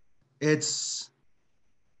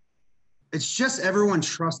just everyone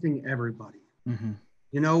trusting everybody.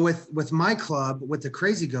 With my club, with the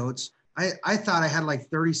Crazy Goats, I thought I had like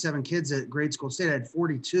 37 kids at grade school state. I had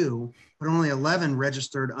 42, but only 11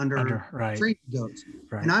 registered under Crazy Goats.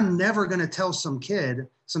 Right. And I'm never going to tell some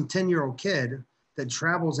 10-year-old kid that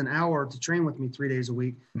travels an hour to train with me 3 days a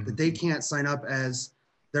week that they can't sign up as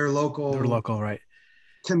their local right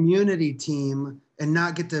community team and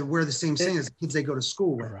not get to wear the same thing as the kids they go to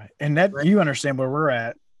school with. Right. And that you understand where we're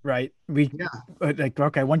at, right?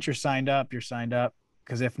 Okay, once you're signed up.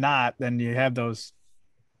 Because if not, then you have those.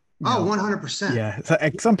 100%. Yeah. So,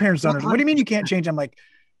 some parents don't understand. What do you mean you can't change? I'm like,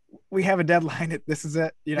 we have a deadline. This is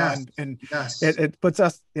it. And it puts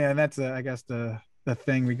us. Yeah, and that's I guess the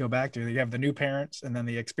thing we go back to. You have the new parents and then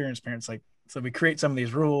the experienced parents. Like, so we create some of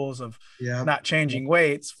these rules of not changing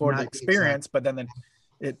weights for the experience, but then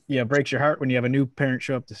it breaks your heart when you have a new parent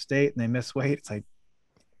show up to state and they miss weight. It's like,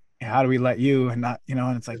 how do we let you and not,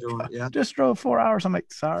 and it's like, just drove 4 hours. I'm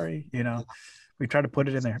like, sorry, we try to put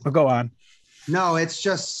it in there, but go on. No, it's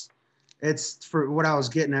for what I was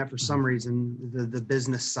getting at for some reason, the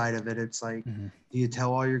business side of it. It's like, do you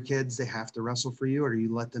tell all your kids they have to wrestle for you, or do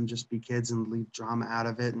you let them just be kids and leave drama out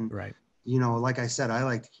of it? And, like I said, I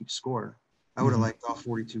like to keep score. I would have liked all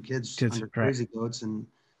 42 kids under Crazy Goats and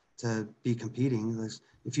to be competing.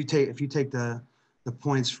 If you take the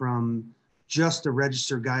points from just the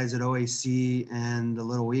registered guys at OAC and the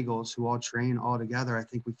Little Eagles who all train all together, I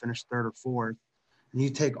think we finished 3rd or 4th. And you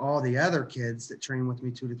take all the other kids that train with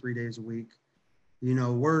me 2 to 3 days a week,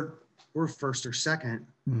 we're 1st or 2nd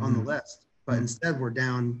on the list. But instead we're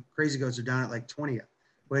down, Crazy Goats are down at like 20th,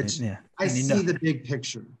 which I see the big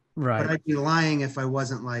picture. Right. But I'd be lying if I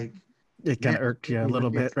wasn't like, it kind of irked you a little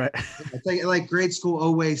bit, right? I think like grade school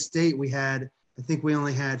Oway State, I think we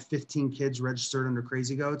only had 15 kids registered under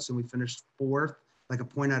Crazy Goats, and we finished 4th, like a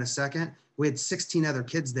point out of 2nd. We had 16 other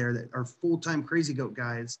kids there that are full-time Crazy Goat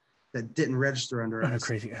guys that didn't register under us.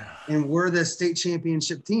 Crazy. And we're the state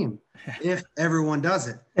championship team if everyone does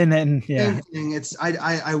it. And then, Same thing.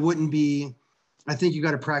 I wouldn't be, I think you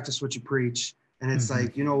got to practice what you preach. And it's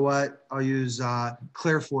like, you know what? I'll use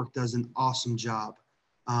Claire Fork does an awesome job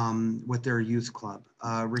with their youth club.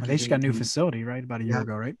 Ricky They just got a new Hayden, facility, right? About a year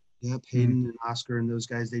ago, right? Yep. Hayden and Oscar and those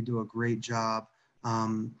guys, they do a great job.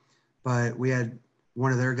 But we had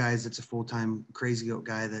one of their guys that's a full-time Crazy Goat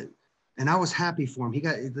guy and I was happy for him. He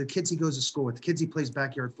got the kids he goes to school with, the kids he plays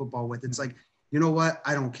backyard football with. It's like, you know what?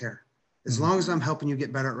 I don't care. As long as I'm helping you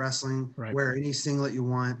get better at wrestling, wear any singlet you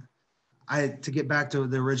want. To get back to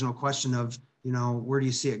the original question of, where do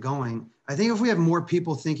you see it going? I think if we have more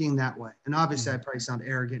people thinking that way, and obviously I probably sound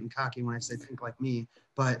arrogant and cocky when I say think like me,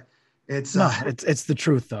 but it's the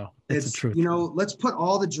truth though. It's the truth. Let's put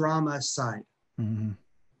all the drama aside.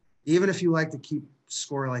 Even if you like to keep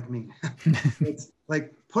score like me, it's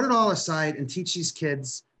like, put it all aside and teach these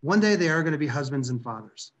kids. One day they are going to be husbands and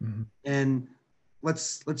fathers. And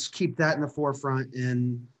let's keep that in the forefront.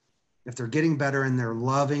 And if they're getting better and they're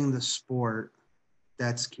loving the sport,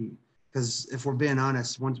 that's key. Because if we're being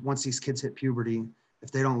honest, once these kids hit puberty,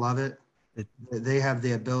 if they don't love it, they have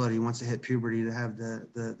the ability, once they hit puberty, to have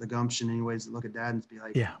the gumption anyways to look at dad and be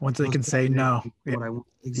like, once they can say no. What I want.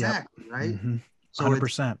 Exactly. Right. So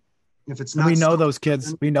 100%. If it's not, we know those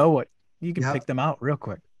kids, we know what you can pick them out real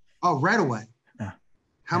quick. Oh, right away.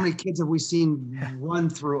 How many kids have we seen run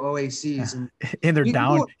through OACs and they're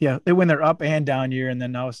down? When they're up and down year, and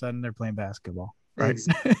then all of a sudden they're playing basketball. Right.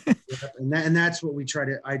 Exactly. And that's what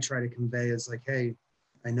I try to convey is like, hey,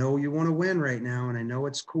 I know you want to win right now. And I know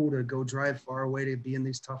it's cool to go drive far away to be in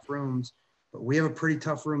these tough rooms, but we have a pretty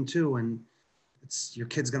tough room too. And your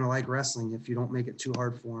kid's going to like wrestling if you don't make it too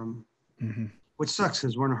hard for them, which sucks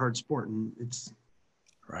because we're in a hard sport and it's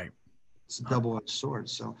a double-edged sword.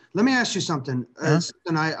 So let me ask you something.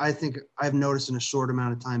 Something I think I've noticed in a short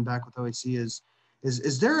amount of time back with OAC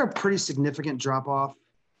is there a pretty significant drop off?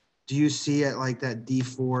 Do you see it like that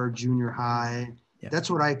D4 junior high? That's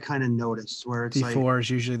what I kind of noticed where it's D4 is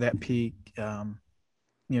usually that peak, D3,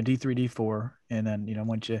 D4. And then,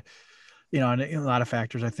 once and a lot of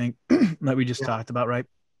factors, I think that we just talked about, right?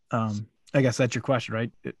 I guess that's your question,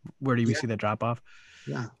 right? Where do we see that drop off?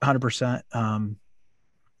 100%.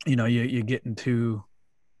 You get into,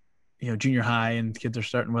 junior high and kids are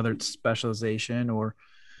starting, whether it's specialization or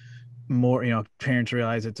more, parents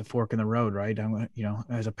realize it's a fork in the road, right? I'm,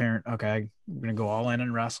 as a parent, okay, I'm going to go all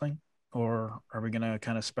in wrestling, or are we going to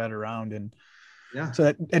kind of spread around? And so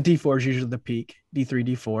that D4 is usually the peak, D3,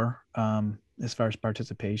 D4, as far as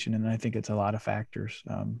participation. And I think it's a lot of factors.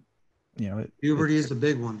 Puberty is the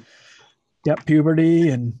big one. Yep. Puberty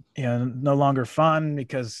and, no longer fun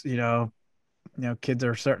because, kids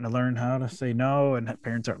are starting to learn how to say no, and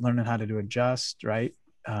parents are learning how to adjust. Right.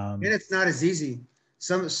 And it's not as easy.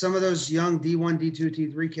 Some of those young D1, D2,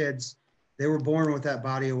 D3 kids, they were born with that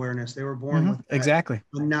body awareness. They were born with that, exactly.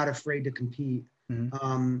 I'm not afraid to compete.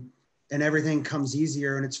 And everything comes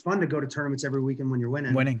easier, and it's fun to go to tournaments every weekend when you're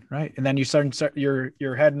winning. Right. And then you start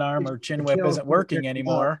your head and arm or chin whip isn't working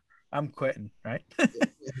anymore. I'm quitting, right?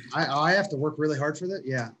 I have to work really hard for that.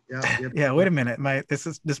 Yeah. Wait a minute.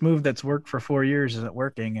 This move that's worked for 4 years isn't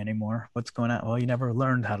working anymore. What's going on? Well, you never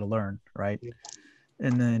learned how to learn, right?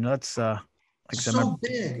 And then let's like so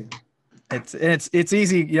big. It's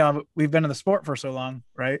easy. We've been in the sport for so long,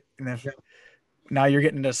 right? And now you're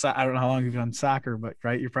getting to, I don't know how long you've done soccer, but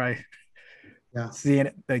right, you're probably seeing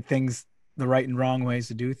it, like things, the right and wrong ways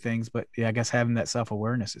to do things. But I guess having that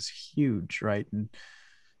self-awareness is huge, right? And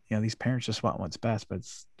these parents just want what's best, but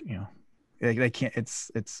it's they can't.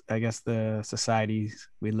 It's I guess the societies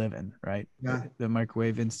we live in, right? The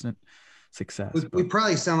microwave instant success. We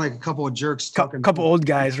probably sound like a couple of jerks talking. Couple old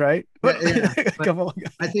guys, right? I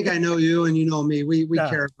think I know you and you know me. We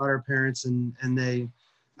care about our parents and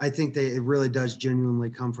I think it really does genuinely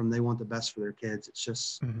come from, they want the best for their kids. It's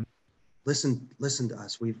just listen to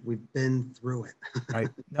us. We've been through it. Right.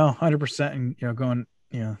 No, 100%. And going,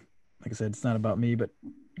 like I said, it's not about me, but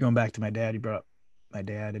going back to my dad, he brought up my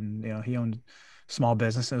dad, and he owned a small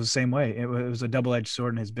business. It was the same way. It was a double-edged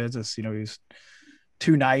sword in his business. He was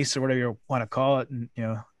too nice or whatever you want to call it, and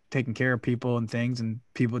taking care of people and things, and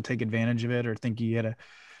people would take advantage of it or think he had a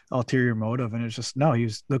ulterior motive. And it's just, no, he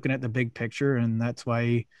was looking at the big picture. And that's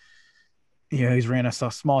why he's ran a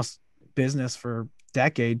small business for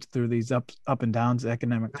decades through these up and downs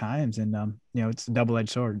economic times. And it's a double-edged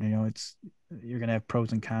sword. You're gonna have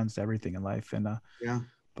pros and cons to everything in life. And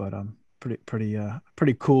but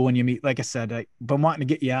pretty cool when you meet, like I said, but I'm wanting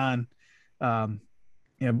to get you on.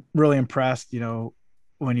 Really impressed,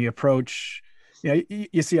 when you approach,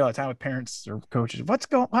 you see all the time with parents or coaches,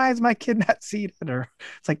 why is my kid not seated? Or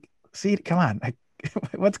it's like, seated, come on,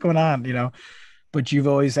 what's going on? but you've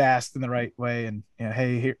always asked in the right way, and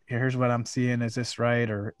hey, here's what I'm seeing. Is this right,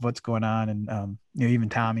 or what's going on? And even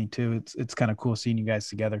Tommy too. It's kind of cool seeing you guys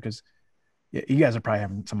together because you guys are probably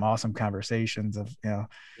having some awesome conversations of Yeah.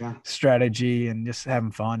 strategy and just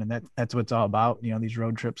having fun, and that's what it's all about. These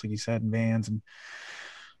road trips, like you said, in vans and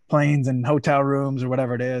planes and hotel rooms or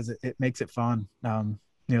whatever it is. It makes it fun.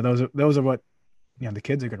 Those are what the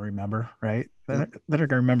kids are going to remember, right? They're going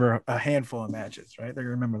to remember a handful of matches, right? They're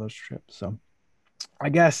going to remember those trips. So I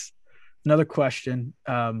guess another question,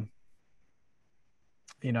 what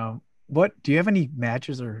do you have any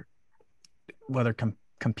matches or whether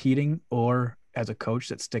competing or as a coach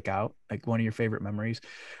that stick out, like one of your favorite memories?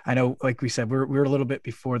 I know, like we said, we're a little bit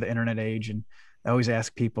before the internet age, and I always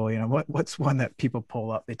ask people, what's one that people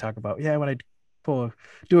pull up? They talk about, when I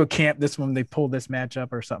do a camp, this one, they pulled this match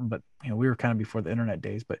up or something, but we were kind of before the internet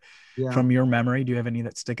days. But Yeah. from your memory, do you have any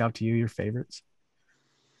that stick out to you, your favorites?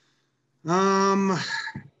 I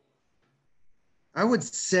would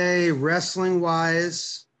say wrestling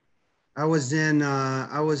wise, I was in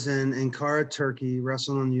Ankara, Turkey,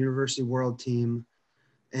 wrestling on the University World team.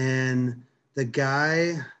 And the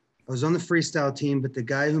guy, I was on the freestyle team, but the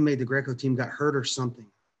guy who made the Greco team got hurt or something.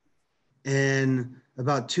 And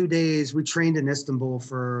about 2 days, we trained in Istanbul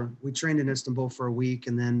for a week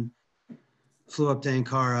and then flew up to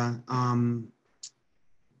Ankara.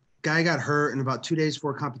 Guy got hurt, and about 2 days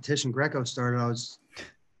before competition Greco started,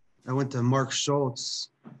 I went to Mark Schultz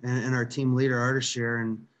and our team leader, Ardashir,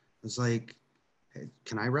 and was like, hey,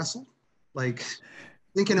 can I wrestle? Like,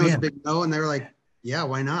 thinking it was a big no, and they were like, yeah,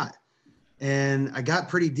 why not? And I got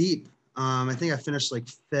pretty deep. I think I finished like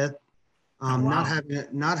 5th,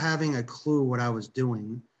 not having a clue what I was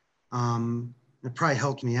doing. It probably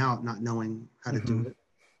helped me out not knowing how to do it.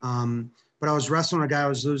 But I was wrestling a guy I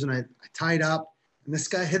was losing. I tied up, and this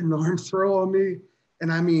guy hit an arm throw on me.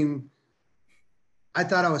 And I mean, I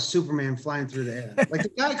thought I was Superman flying through the air. Like,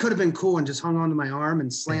 the guy could have been cool and just hung onto my arm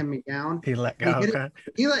and slammed me down. He let go.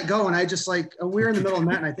 He let go, and I just we were in the middle of the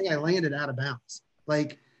mat, and I think I landed out of bounds.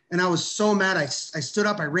 And I was so mad. I stood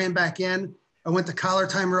up, I ran back in, I went to collar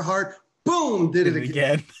time real hard, boom, did it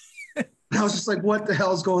again. I was just like, what the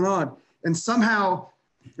hell's going on? And somehow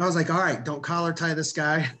I was like, all right, don't collar tie this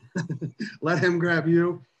guy. Let him grab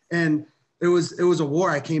you. And it was a war.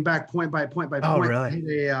 I came back point by point by point. Oh,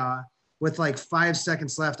 really? With like 5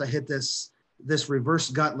 seconds left, I hit this reverse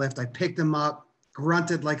gut lift. I picked him up,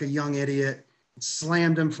 grunted like a young idiot,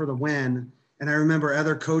 slammed him for the win. And I remember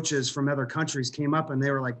other coaches from other countries came up and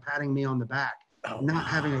they were like patting me on the back, not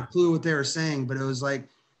having a clue what they were saying. But it was like,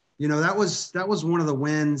 that was one of the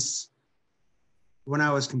wins when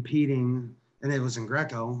I was competing, and it was in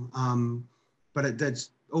Greco. But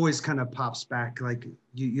that's always kind of pops back. Like,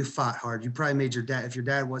 you fought hard. You probably made your dad, if your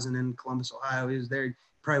dad wasn't in Columbus, Ohio, he was there,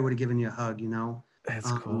 probably would have given you a hug,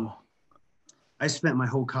 That's cool. I spent my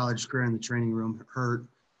whole college career in the training room, hurt,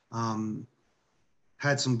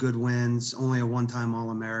 had some good wins, only a one-time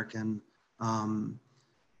All-American.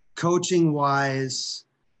 Coaching wise,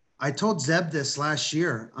 I told Zeb this last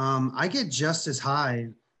year. I get just as high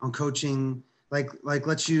on coaching. Like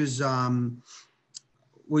let's use,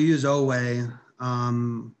 we'll use Owe,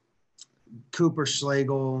 Cooper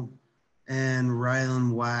Schlegel and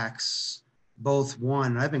Rylan Wax. Both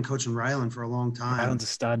won. I've been coaching Rylan for a long time. Rylan's a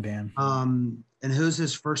stud, man. And who's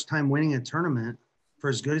his first time winning a tournament for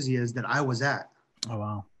as good as he is that I was at. Oh,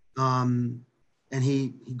 wow. And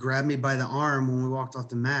he grabbed me by the arm when we walked off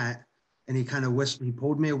the mat, and he kind of whispered, he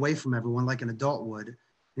pulled me away from everyone like an adult would. And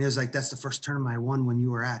he was like, that's the first tournament I won when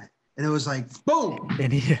you were at it. And it was like, boom.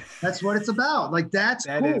 And that's what it's about. Like, that's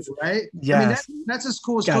cool, right? Yeah. I mean, that's as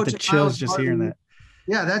cool as got coaching the chills Miles just Martin. Hearing that.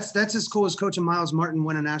 Yeah, that's as cool as coaching Miles Martin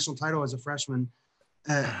win a national title as a freshman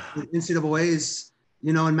at NCAA's,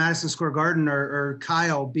 in Madison Square Garden, or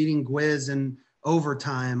Kyle beating Gwiz in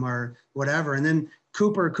overtime or whatever. And then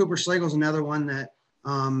Cooper Schlegel's another one that,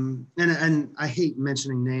 and I hate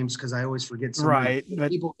mentioning names because I always forget some. Right.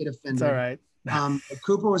 People get offended. It's all right.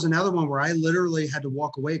 Cooper was another one where I literally had to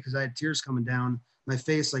walk away because I had tears coming down my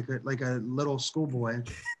face like a little schoolboy.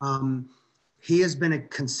 He has been a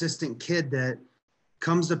consistent kid that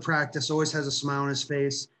comes to practice, always has a smile on his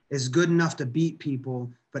face, is good enough to beat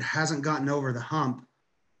people, but hasn't gotten over the hump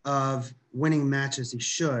of winning matches he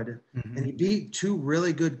should. Mm-hmm. And he beat 2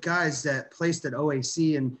 really good guys that placed at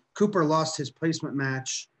OAC, and Cooper lost his placement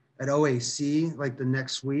match at OAC like the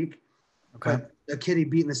next week. Okay. But the kid he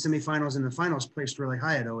beat in the semifinals and the finals placed really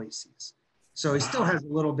high at OACs. So he still has a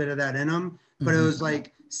little bit of that in him, but it was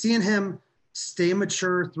like seeing him stay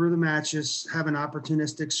mature through the matches, having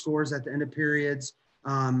opportunistic scores at the end of periods,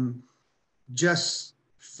 just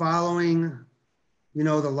following you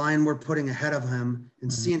know, the line we're putting ahead of him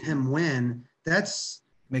and seeing him win, that's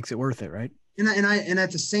makes it worth it, right? And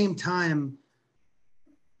at the same time,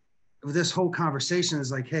 this whole conversation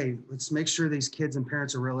is like, hey, let's make sure these kids and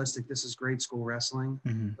parents are realistic. This is grade school wrestling,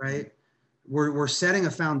 right? We're setting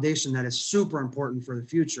a foundation that is super important for the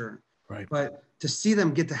future. Right. But to see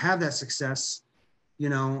them get to have that success, you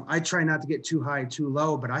know, I try not to get too high, too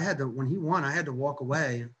low, but when he won, I had to walk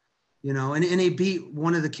away, you know, and he beat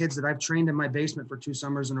one of the kids that I've trained in my basement for 2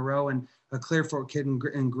 summers in a row, and a Clear Fork kid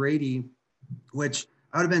in Grady, which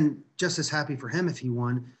I would have been just as happy for him if he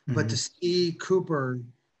won. But to see Cooper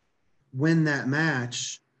win that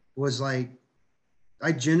match was like,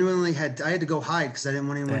 I genuinely had to go hide because I didn't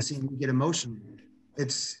want anyone to see me get emotional.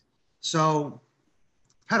 It's so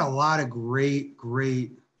had a lot of great,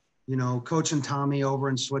 you know, coaching Tommy over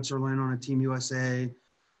in Switzerland on a Team USA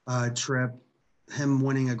trip. Him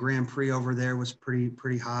winning a Grand Prix over there was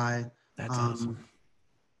pretty high. That's awesome.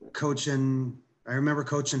 I remember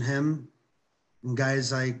coaching him and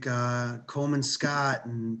guys like Coleman Scott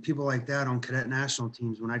and people like that on cadet national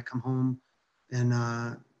teams when I'd come home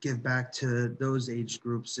and give back to those age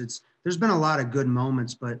groups. There's been a lot of good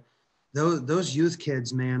moments, but those youth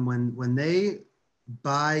kids, man, when they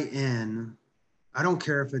buy in, I don't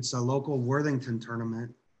care if it's a local Worthington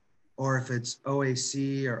tournament or if it's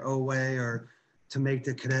OAC or OWA or to make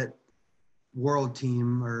the cadet world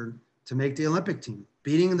team or to make the Olympic team,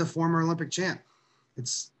 beating the former Olympic champ.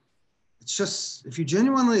 It's just, if you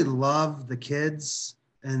genuinely love the kids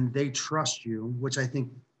and they trust you, which I think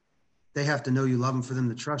they have to know you love them for them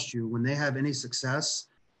to trust you. When they have any success,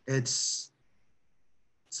 it's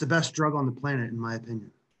the best drug on the planet, in my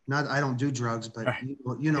opinion. I don't do drugs, but right.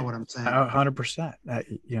 you know what I'm saying. 100%.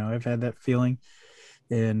 You know, I've had that feeling,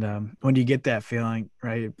 and when you get that feeling,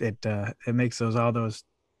 right, it makes all those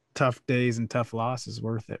tough days and tough losses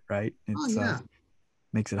worth it, right? It's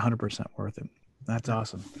makes it 100% worth it. That's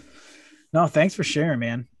awesome. No, thanks for sharing,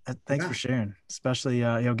 man. Thanks for sharing, especially you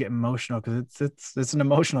know, getting emotional, because it's an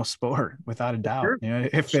emotional sport without a doubt. Sure. You know,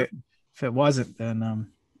 if it wasn't,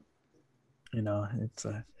 then you know, it's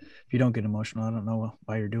if you don't get emotional, I don't know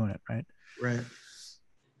why you're doing it, right? Right.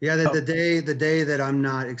 Yeah, the day that I'm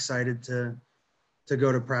not excited to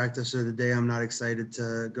go to practice, or the day I'm not excited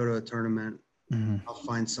to go to a tournament, I'll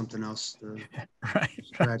find something else to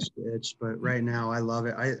scratch the itch. But right now, I love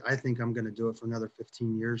it. I think I'm going to do it for another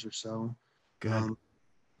 15 years or so. Good.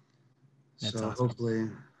 So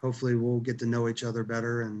awesome. Hopefully we'll get to know each other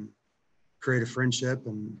better and create a friendship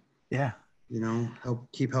and, you know,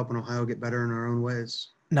 keep helping Ohio get better in our own ways.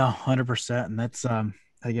 No, 100%. And that's, I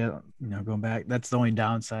get, you know, going back, that's the only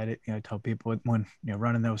downside. You know, I tell people when, you know,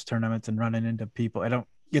 running those tournaments and running into people, I don't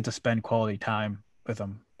get to spend quality time with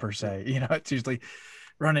them per se. You know, it's usually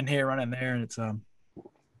running here, running there. And it's,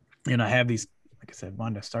 you know, I have these, like I said,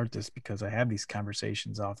 wanted to start this because I have these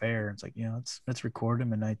conversations off air. It's like, you know, let's record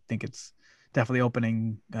them. And I think it's definitely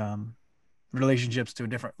opening relationships to a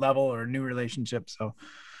different level or a new relationship. So,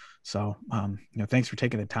 you know, thanks for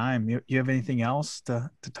taking the time. You have anything else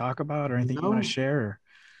to talk about or anything you want to share? Or?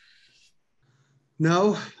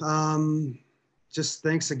 No, just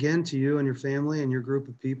thanks again to you and your family and your group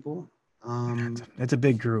of people. It's a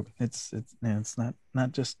big group. It's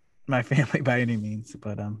not just my family by any means,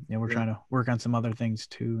 but you know, we're trying to work on some other things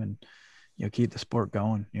too, and you know, keep the sport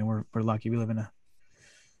going. You know, we're lucky we live in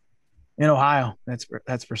Ohio.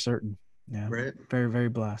 That's for certain. Yeah, very, very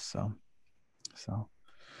blessed. So. All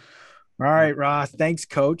right, Ross. Thanks,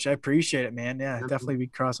 Coach. I appreciate it, man. Yeah, definitely be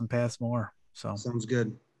crossing paths more. So sounds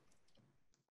good.